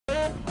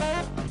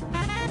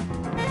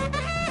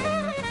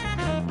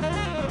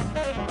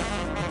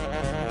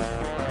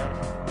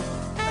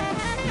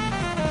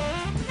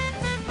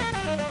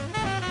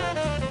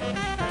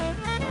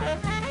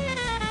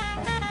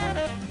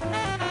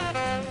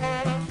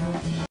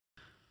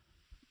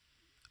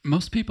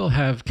Most people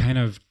have kind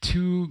of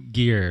two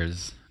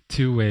gears,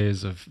 two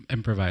ways of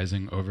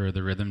improvising over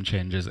the rhythm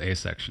changes A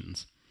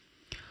sections.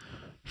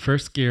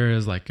 First gear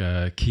is like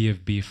a key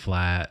of B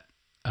flat,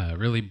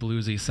 really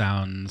bluesy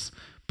sounds,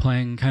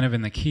 playing kind of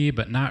in the key,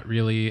 but not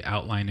really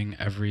outlining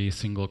every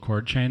single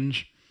chord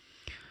change.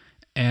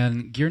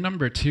 And gear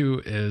number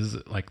two is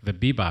like the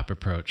bebop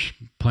approach,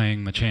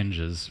 playing the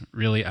changes,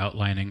 really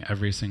outlining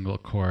every single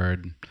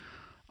chord,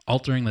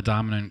 altering the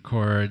dominant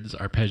chords,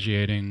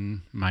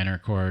 arpeggiating minor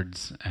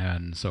chords,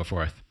 and so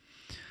forth.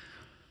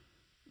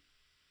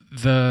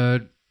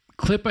 The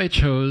clip I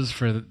chose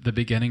for the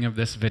beginning of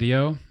this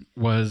video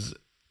was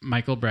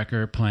Michael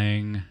Brecker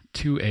playing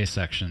two A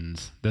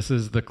sections. This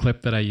is the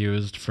clip that I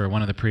used for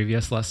one of the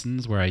previous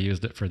lessons where I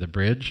used it for the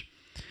bridge.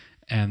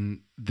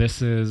 And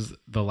this is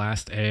the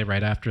last A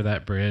right after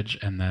that bridge,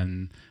 and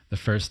then the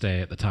first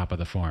A at the top of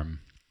the form.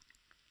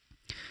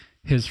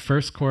 His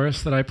first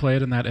chorus that I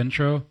played in that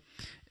intro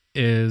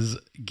is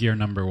gear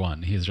number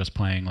one. He's just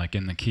playing like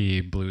in the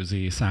key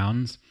bluesy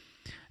sounds.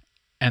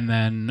 And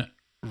then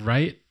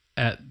right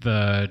at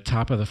the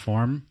top of the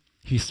form,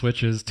 he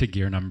switches to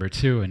gear number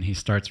two and he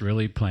starts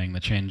really playing the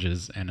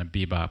changes in a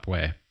bebop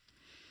way.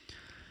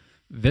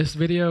 This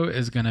video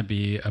is going to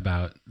be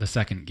about the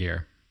second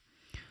gear.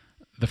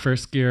 The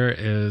first gear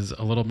is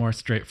a little more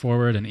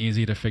straightforward and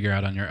easy to figure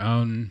out on your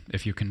own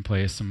if you can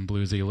play some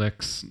bluesy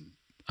licks,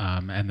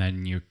 and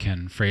then you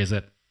can phrase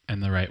it in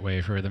the right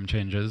way for rhythm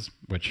changes,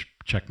 which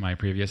check my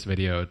previous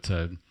video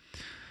to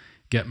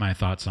get my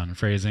thoughts on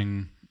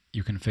phrasing.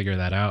 You can figure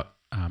that out.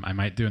 I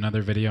might do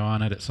another video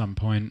on it at some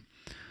point,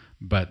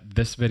 but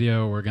this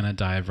video we're going to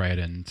dive right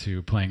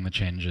into playing the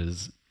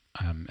changes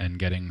and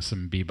getting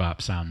some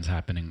bebop sounds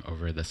happening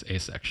over this A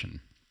section.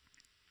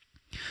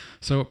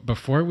 So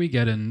before we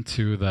get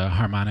into the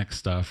harmonic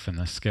stuff and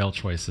the scale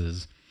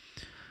choices,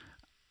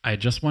 I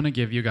just want to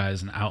give you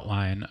guys an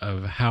outline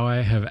of how I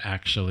have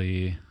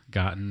actually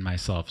gotten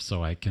myself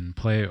so I can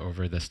play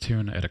over this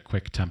tune at a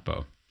quick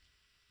tempo.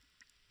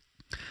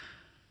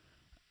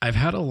 I've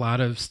had a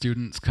lot of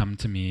students come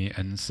to me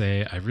and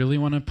say, I really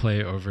want to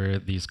play over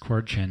these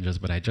chord changes,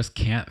 but I just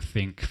can't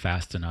think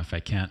fast enough. I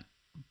can't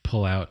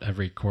pull out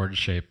every chord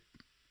shape,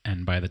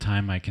 and by the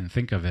time I can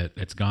think of it,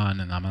 it's gone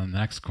and I'm on the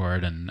next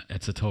chord and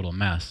it's a total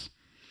mess.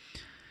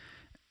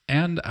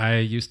 And I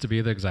used to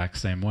be the exact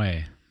same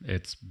way.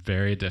 It's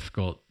very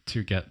difficult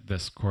to get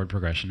this chord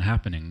progression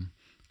happening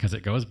because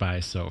it goes by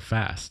so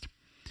fast.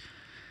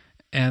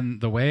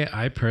 And the way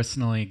I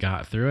personally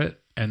got through it,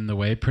 and the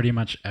way pretty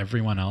much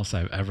everyone else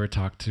I've ever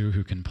talked to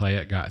who can play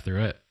it got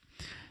through it,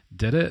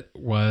 did it,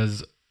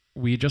 was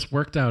we just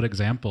worked out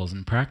examples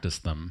and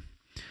practiced them.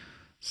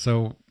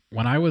 So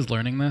when I was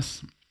learning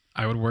this,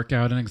 I would work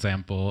out an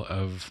example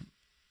of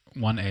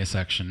one A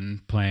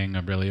section playing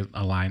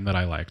a line that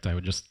I liked. I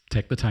would just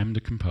take the time to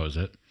compose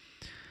it.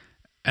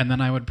 And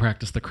then I would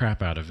practice the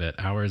crap out of it,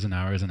 hours and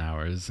hours and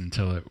hours,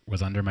 until it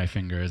was under my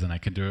fingers and I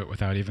could do it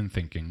without even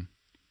thinking.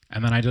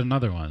 And then I did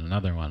another one,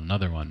 another one,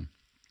 another one.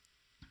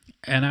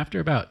 And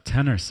after about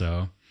 10 or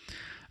so,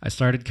 I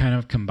started kind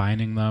of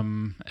combining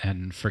them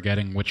and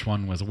forgetting which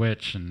one was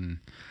which. And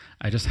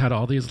I just had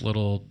all these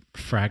little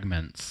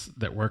fragments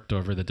that worked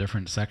over the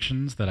different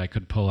sections that I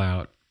could pull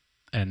out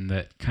and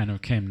that kind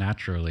of came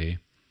naturally.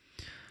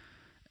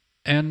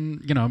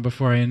 And,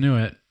 before I knew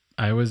it,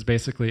 I was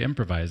basically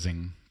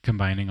improvising,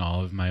 combining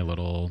all of my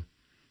little,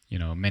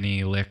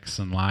 mini licks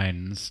and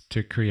lines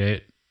to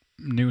create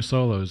new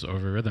solos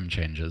over rhythm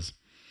changes.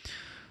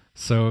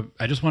 So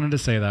I just wanted to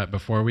say that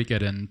before we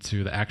get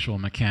into the actual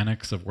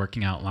mechanics of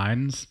working out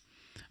lines,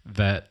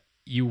 that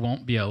you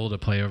won't be able to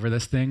play over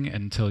this thing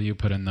until you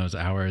put in those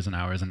hours and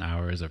hours and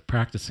hours of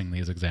practicing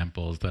these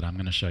examples that I'm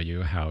going to show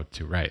you how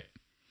to write.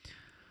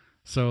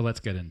 So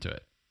let's get into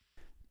it.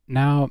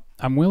 Now,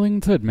 I'm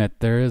willing to admit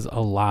there is a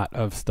lot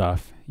of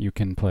stuff you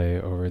can play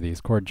over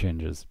these chord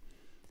changes.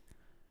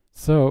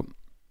 So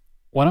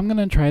what I'm going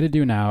to try to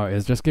do now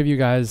is just give you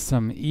guys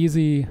some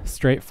easy,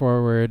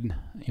 straightforward,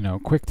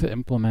 quick to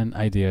implement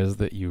ideas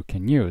that you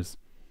can use.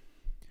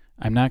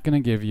 I'm not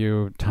going to give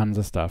you tons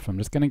of stuff. I'm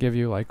just going to give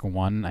you like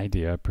one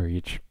idea per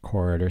each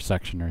chord or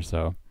section or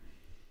so.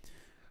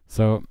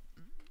 So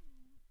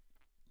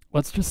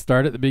let's just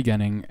start at the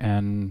beginning,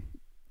 and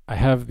I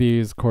have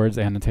these chords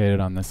annotated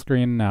on the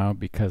screen now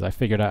because I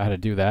figured out how to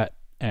do that,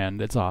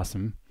 and it's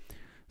awesome.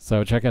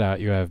 So check it out.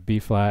 You have B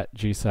flat,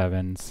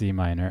 G7, C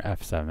minor,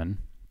 F7.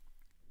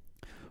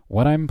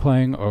 What I'm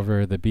playing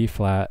over the B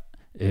flat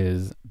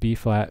is B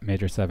flat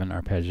major 7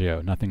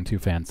 arpeggio, nothing too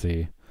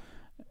fancy.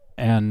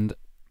 And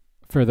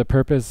for the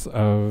purpose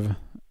of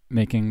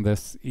making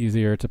this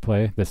easier to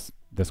play, this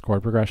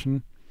chord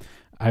progression,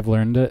 I've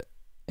learned it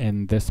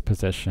in this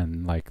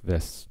position, like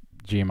this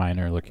G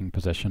minor looking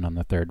position on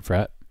the 3rd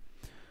fret.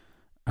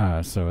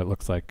 So it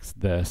looks like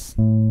this.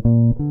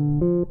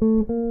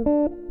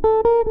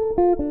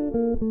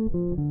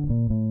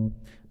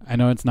 I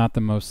know it's not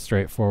the most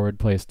straightforward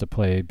place to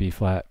play B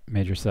flat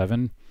major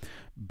 7,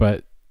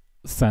 but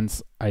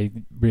since I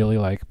really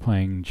like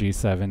playing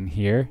G7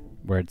 here,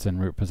 where it's in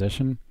root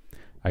position,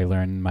 I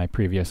learned my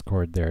previous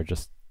chord there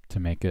just to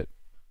make it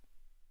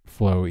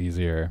flow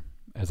easier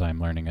as I'm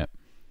learning it.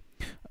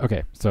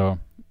 Okay, so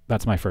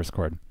that's my first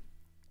chord.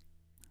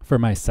 For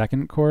my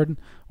second chord,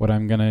 what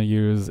I'm going to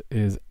use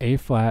is A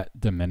flat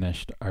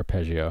diminished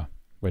arpeggio,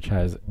 which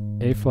has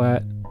A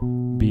flat,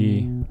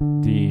 B,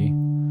 D,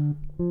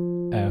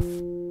 F,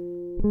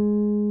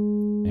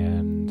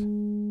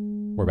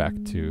 and we're back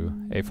to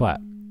A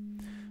flat.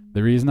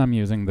 The reason I'm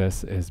using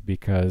this is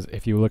because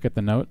if you look at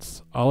the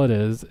notes, all it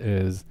is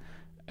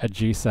a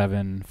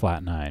G7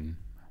 flat 9.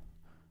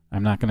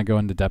 I'm not going to go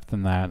into depth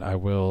in that. I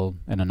will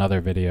in another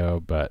video,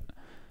 but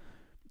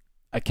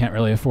I can't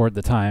really afford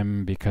the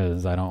time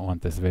because I don't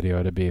want this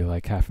video to be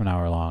like half an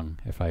hour long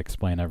if I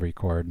explain every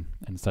chord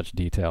in such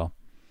detail.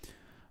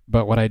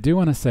 But what I do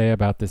want to say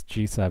about this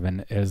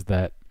G7 is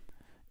that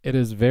it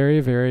is very,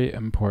 very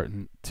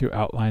important to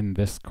outline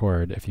this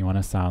chord if you want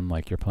to sound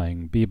like you're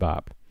playing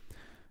bebop.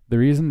 The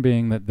reason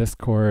being that this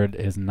chord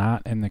is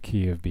not in the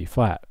key of B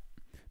flat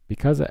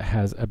because it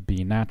has a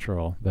B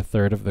natural, the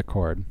third of the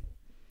chord.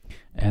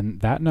 And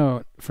that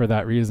note, for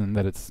that reason,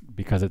 that it's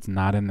because it's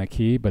not in the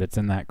key, but it's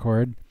in that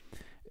chord,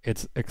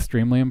 it's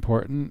extremely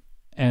important.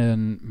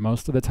 And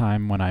most of the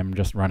time when I'm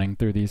just running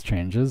through these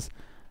changes,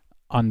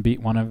 on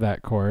beat 1 of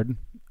that chord,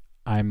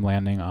 I'm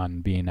landing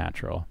on B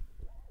natural.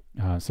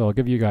 So I'll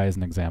give you guys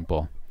an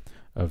example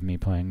of me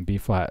playing B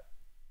flat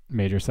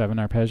major 7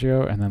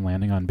 arpeggio and then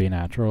landing on B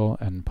natural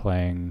and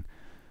playing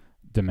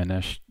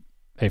diminished,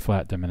 A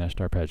flat diminished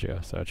arpeggio.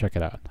 So check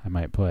it out. I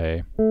might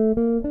play.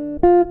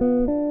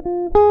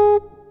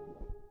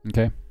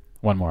 Okay,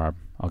 one more.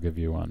 I'll give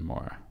you one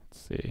more. Let's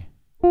see.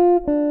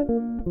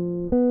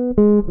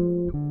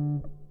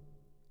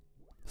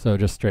 So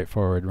just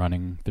straightforward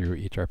running through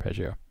each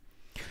arpeggio.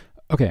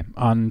 Okay,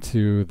 on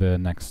to the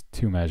next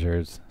two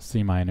measures,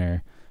 C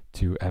minor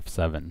to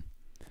F7.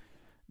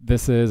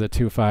 This is a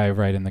 2-5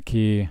 right in the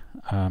key.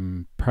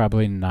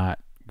 Probably not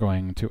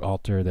going to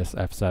alter this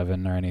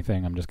F7 or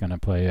anything. I'm just going to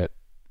play it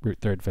root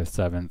 3rd,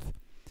 5th, 7th.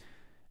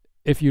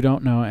 If you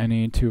don't know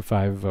any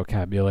 2-5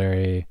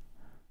 vocabulary,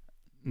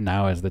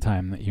 now is the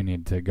time that you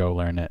need to go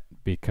learn it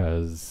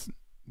because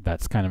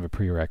that's kind of a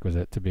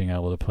prerequisite to being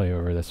able to play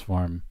over this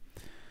form.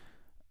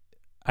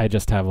 I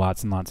just have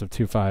lots and lots of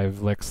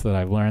 2-5 licks that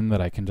I've learned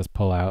that I can just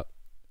pull out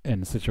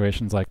in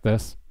situations like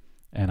this,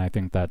 and I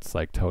think that's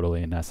like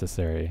totally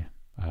necessary.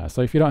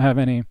 So if you don't have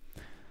any,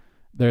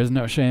 there's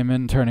no shame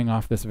in turning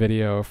off this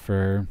video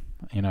for,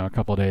 you know, a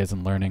couple days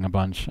and learning a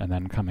bunch and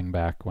then coming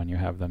back when you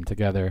have them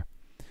together.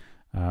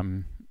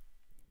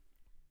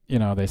 You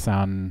know, they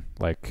sound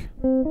like,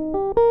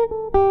 or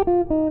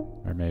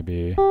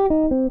maybe,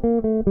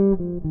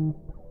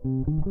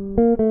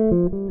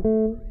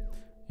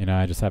 you know,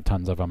 I just have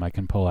tons of them I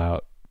can pull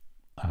out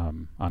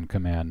on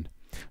command.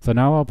 So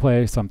now I'll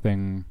play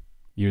something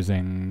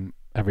using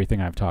everything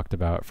I've talked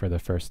about for the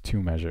first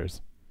two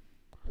measures.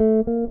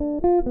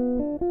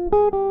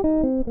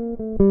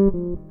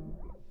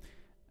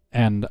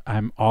 And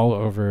I'm all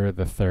over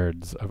the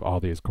thirds of all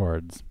these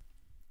chords,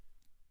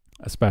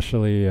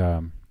 especially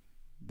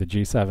the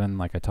G7,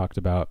 like I talked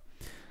about,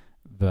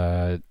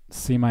 the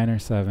C minor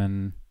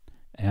 7,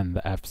 and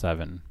the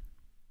F7,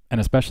 and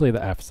especially the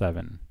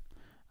F7,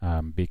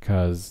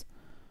 because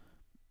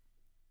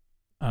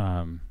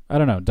I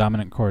don't know,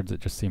 dominant chords,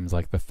 it just seems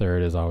like the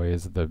third is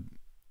always the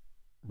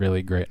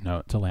really great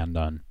note to land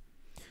on.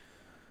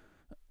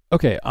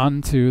 Okay,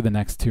 on to the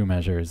next two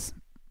measures.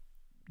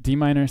 D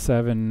minor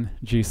 7,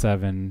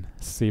 G7,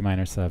 C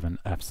minor 7,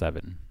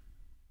 F7.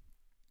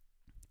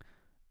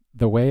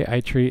 The way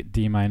I treat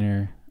D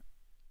minor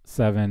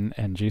 7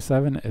 and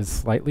G7 is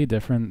slightly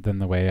different than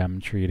the way I'm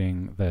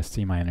treating the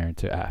C minor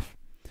to F.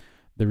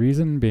 The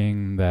reason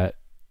being that,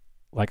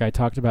 like I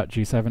talked about,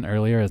 G7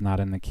 earlier is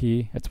not in the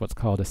key. It's what's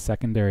called a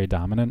secondary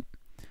dominant.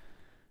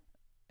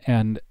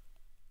 And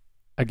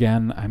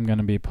again, I'm going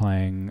to be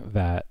playing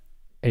that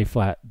A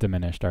flat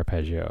diminished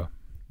arpeggio,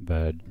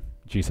 the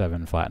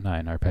G7 flat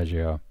 9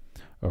 arpeggio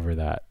over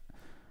that.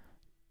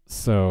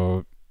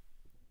 So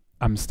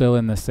I'm still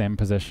in the same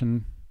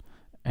position,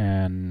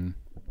 and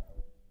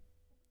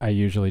I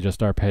usually just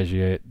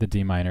arpeggiate the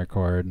D minor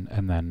chord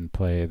and then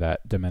play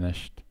that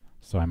diminished.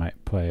 So I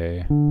might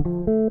play,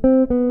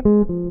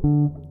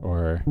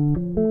 or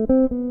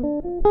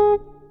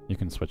you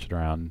can switch it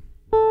around.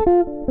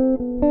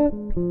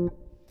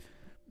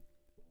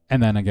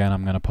 And then again,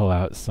 I'm going to pull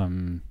out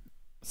some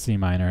C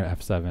minor,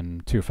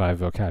 F7, 2-5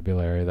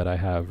 vocabulary that I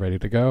have ready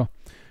to go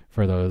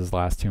for those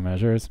last two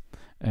measures.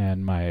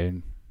 And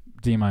my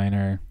D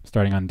minor,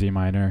 starting on D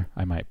minor,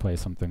 I might play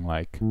something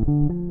like,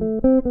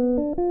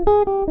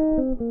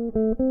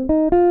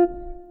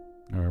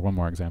 or one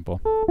more example.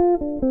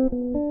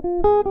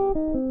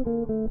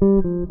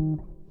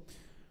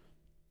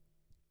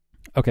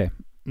 Okay,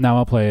 now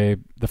I'll play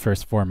the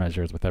first four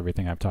measures with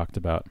everything I've talked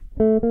about.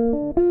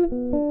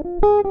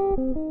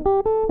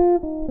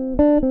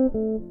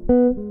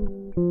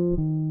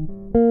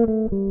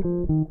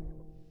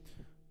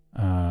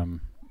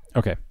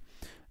 Okay,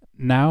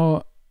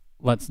 now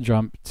let's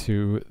jump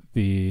to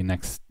the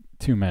next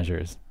two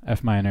measures,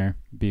 F minor,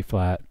 B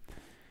flat,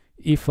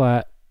 E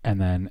flat, and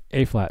then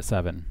A flat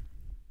 7.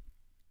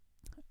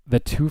 The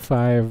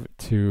 2-5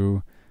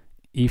 to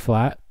E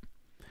flat,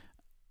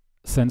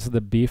 since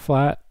the B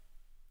flat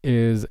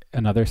is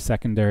another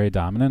secondary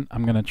dominant,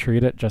 I'm going to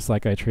treat it just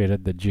like I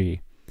treated the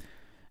G.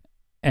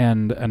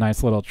 And a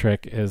nice little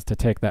trick is to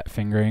take that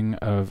fingering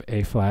of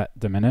A flat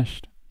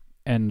diminished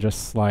and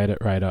just slide it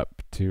right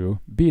up to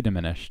B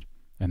diminished.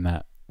 And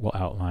that will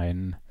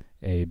outline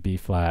a B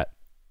flat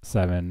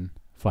 7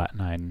 flat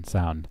 9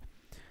 sound.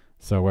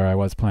 So where I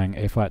was playing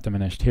A flat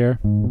diminished here,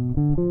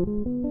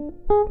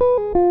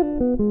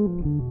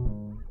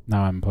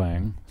 now I'm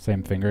playing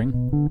same fingering.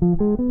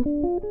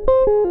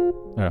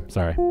 Oh,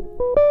 sorry.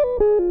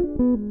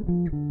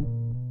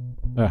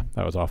 Ah,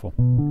 that was awful.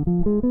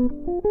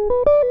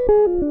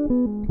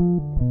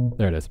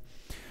 There it is.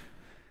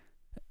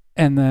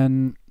 And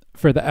then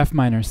for the F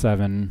minor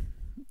 7,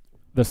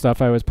 the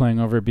stuff I was playing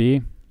over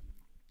B,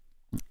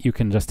 you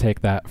can just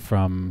take that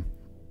from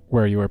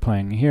where you were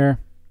playing here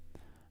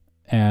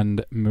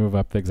and move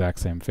up the exact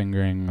same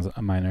fingerings,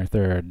 a minor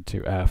third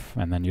to F,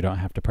 and then you don't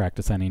have to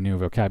practice any new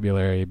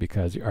vocabulary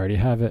because you already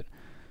have it,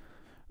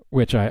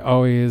 which I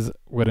always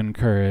would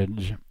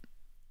encourage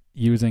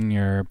using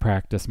your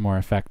practice more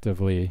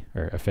effectively,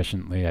 or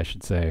efficiently, I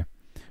should say,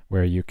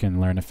 where you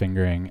can learn a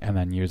fingering and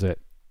then use it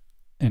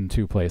in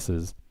 2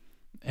 places.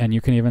 And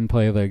you can even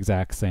play the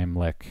exact same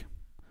lick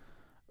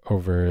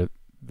over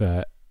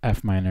the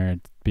F minor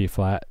B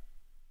flat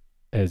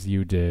as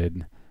you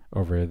did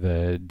over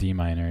the D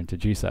minor to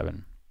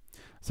G7.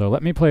 So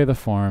let me play the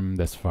form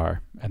this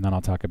far, and then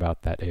I'll talk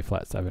about that A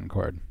flat 7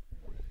 chord.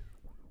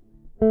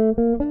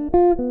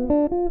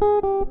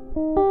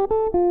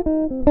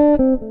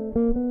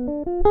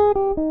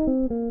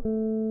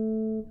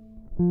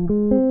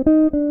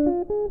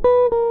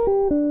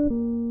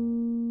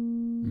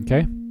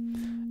 Okay,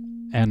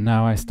 and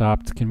now I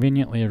stopped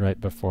conveniently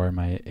right before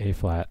my A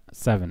flat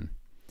 7.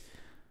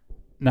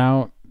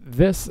 Now,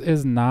 this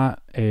is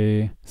not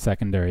a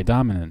secondary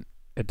dominant.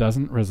 It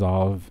doesn't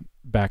resolve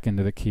back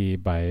into the key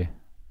by,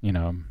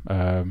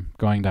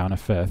 going down a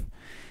fifth.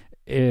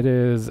 It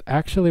is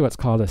actually what's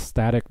called a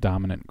static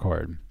dominant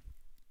chord,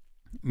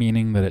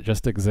 meaning that it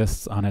just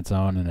exists on its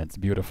own and it's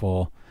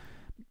beautiful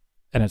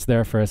and it's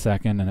there for a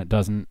second and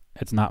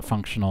it's not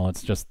functional.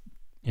 It's just,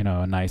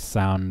 a nice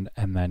sound,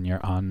 and then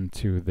you're on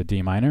to the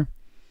D minor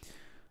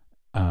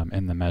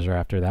in the measure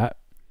after that.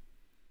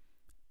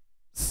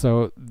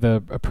 So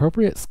the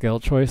appropriate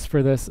scale choice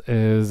for this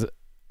is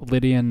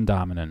Lydian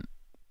dominant.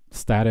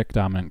 Static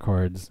dominant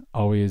chords,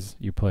 always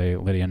you play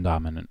Lydian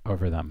dominant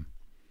over them.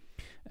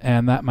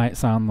 And that might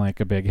sound like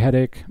a big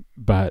headache,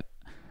 but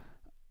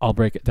I'll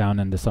break it down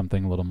into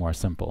something a little more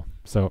simple.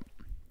 So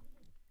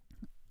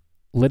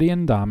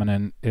Lydian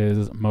dominant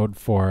is mode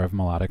 4 of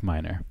melodic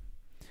minor.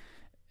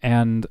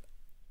 And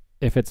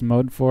if it's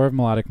mode 4 of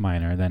melodic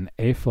minor, then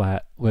A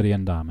flat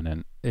Lydian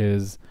dominant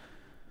is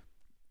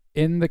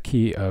in the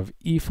key of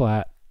E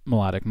flat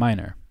melodic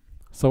minor.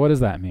 So what does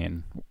that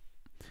mean?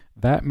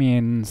 That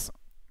means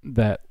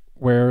that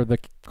where the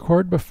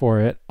chord before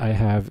it, I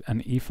have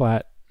an E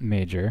flat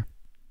major.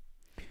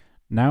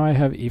 Now I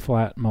have E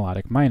flat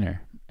melodic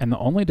minor. And the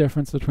only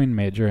difference between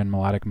major and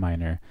melodic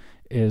minor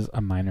is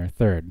a minor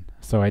third.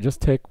 So I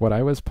just take what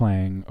I was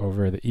playing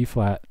over the E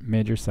flat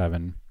major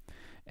 7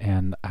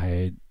 and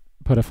I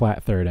put a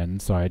flat third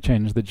in. So I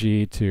change the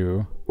G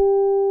to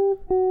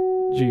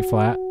G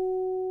flat,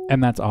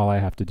 and that's all I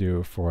have to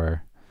do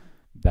for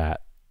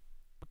that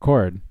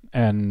chord.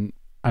 And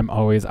I'm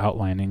always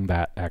outlining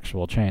that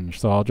actual change.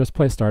 So I'll just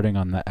play starting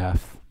on the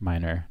F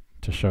minor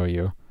to show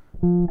you.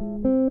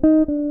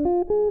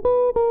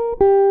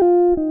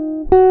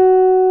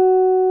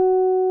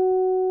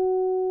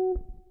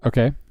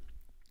 Okay.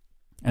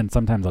 And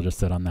sometimes I'll just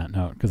sit on that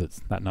note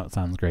because that note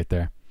sounds great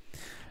there.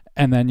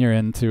 And then you're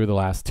into the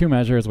last 2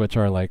 measures, which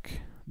are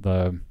like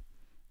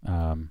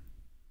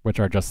which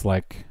are just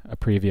like a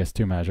previous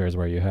 2 measures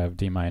where you have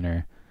D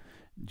minor,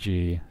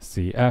 G,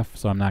 C, F.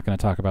 So I'm not going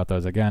to talk about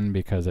those again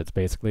because it's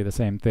basically the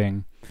same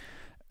thing,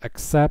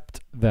 except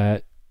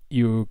that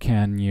you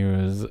can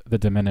use the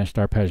diminished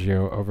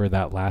arpeggio over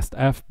that last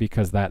F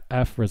because that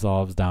F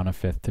resolves down a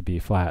fifth to B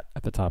flat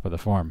at the top of the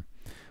form.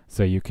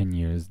 So you can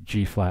use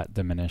G flat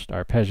diminished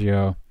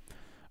arpeggio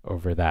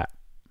over that.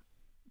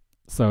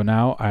 So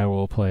now I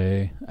will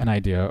play an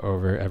idea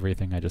over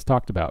everything I just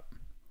talked about.